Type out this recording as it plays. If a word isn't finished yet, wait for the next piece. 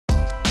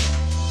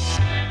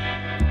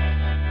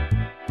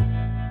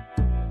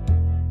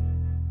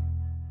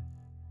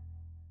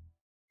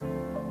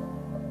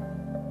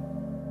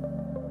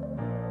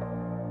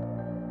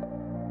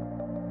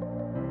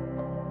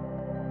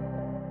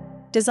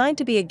Designed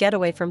to be a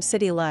getaway from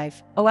city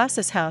life,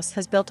 O-asis House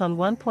has built on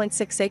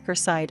 1.6-acre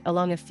site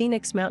along a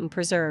Phoenix Mountain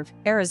Preserve,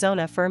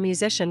 Arizona for a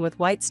musician with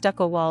white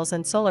stucco walls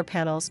and solar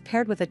panels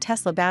paired with a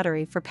Tesla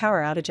battery for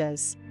power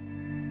outages.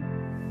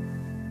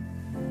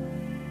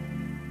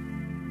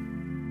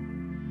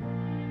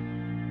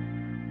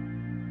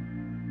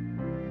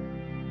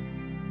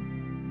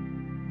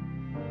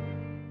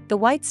 The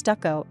white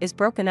stucco is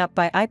broken up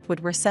by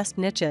ipewood recessed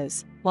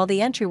niches, while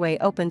the entryway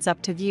opens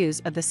up to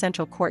views of the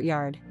central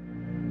courtyard.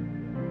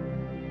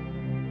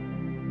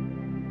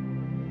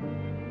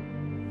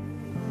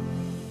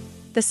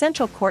 The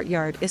central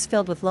courtyard is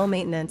filled with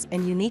low-maintenance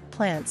and unique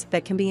plants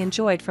that can be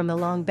enjoyed from the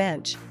long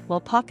bench, while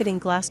pocketing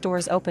glass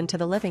doors open to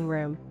the living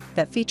room,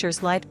 that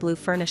features light blue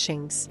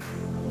furnishings.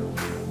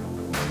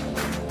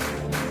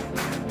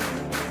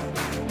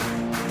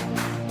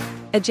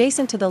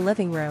 Adjacent to the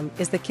living room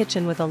is the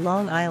kitchen with a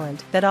long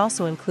island that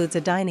also includes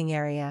a dining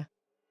area.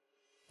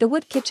 The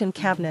wood kitchen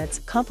cabinets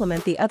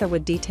complement the other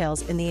wood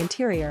details in the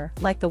interior,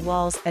 like the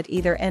walls at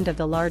either end of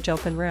the large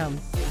open room.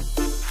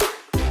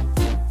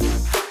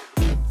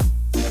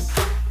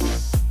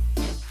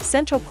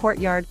 Central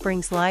courtyard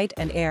brings light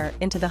and air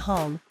into the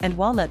home, and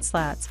walnut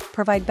slats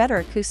provide better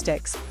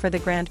acoustics for the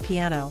grand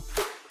piano.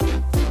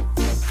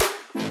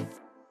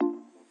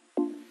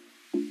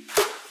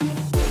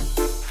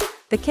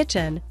 The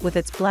kitchen, with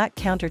its black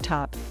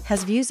countertop,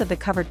 has views of the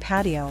covered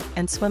patio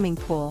and swimming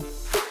pool.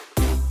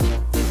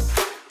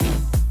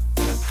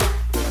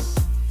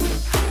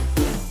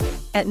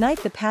 At night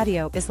the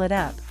patio is lit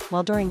up,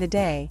 while during the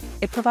day,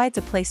 it provides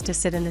a place to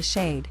sit in the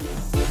shade.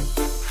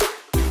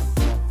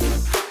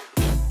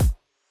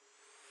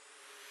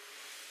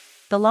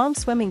 The long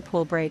swimming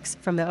pool breaks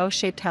from the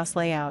O-shaped house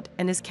layout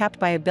and is capped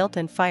by a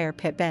built-in fire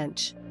pit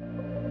bench.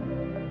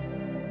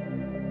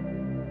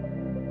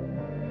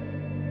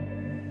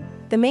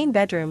 The main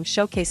bedroom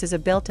showcases a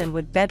built-in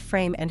wood bed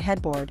frame and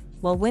headboard,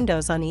 while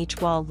windows on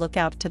each wall look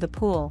out to the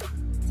pool.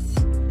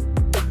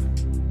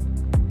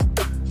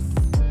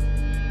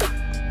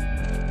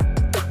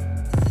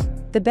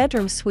 The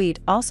bedroom suite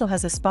also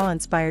has a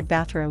spa-inspired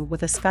bathroom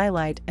with a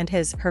skylight and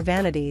her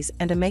vanities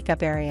and a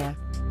makeup area.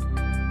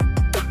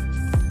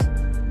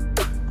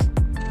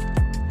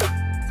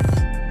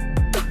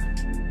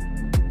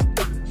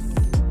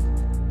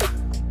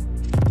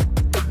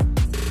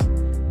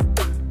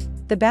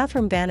 The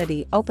bathroom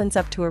vanity opens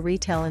up to a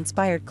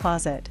retail-inspired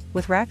closet,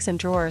 with racks and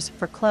drawers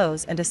for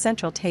clothes and a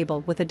central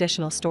table with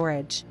additional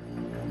storage.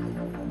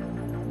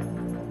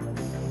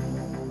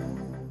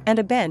 And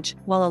a bench,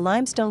 while a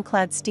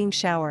limestone-clad steam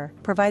shower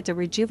provides a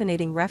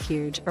rejuvenating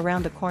refuge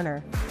around the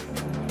corner.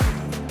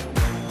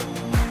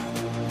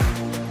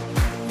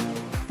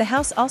 The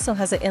house also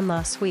has an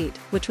in-law suite,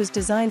 which was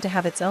designed to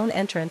have its own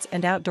entrance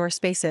and outdoor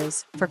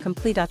spaces for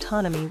complete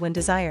autonomy when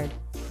desired.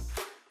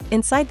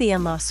 Inside the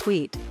in-law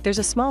suite, there's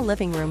a small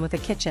living room with a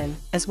kitchen,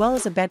 as well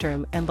as a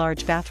bedroom and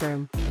large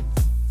bathroom.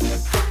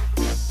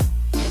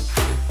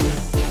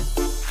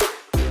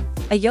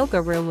 A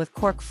yoga room with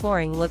cork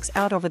flooring looks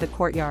out over the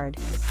courtyard.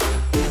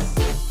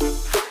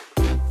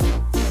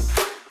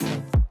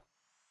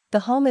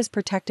 The home is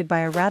protected by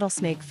a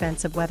rattlesnake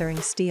fence of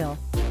weathering steel.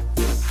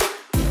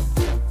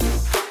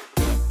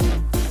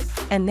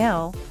 And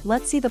now,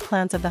 let's see the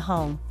plans of the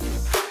home.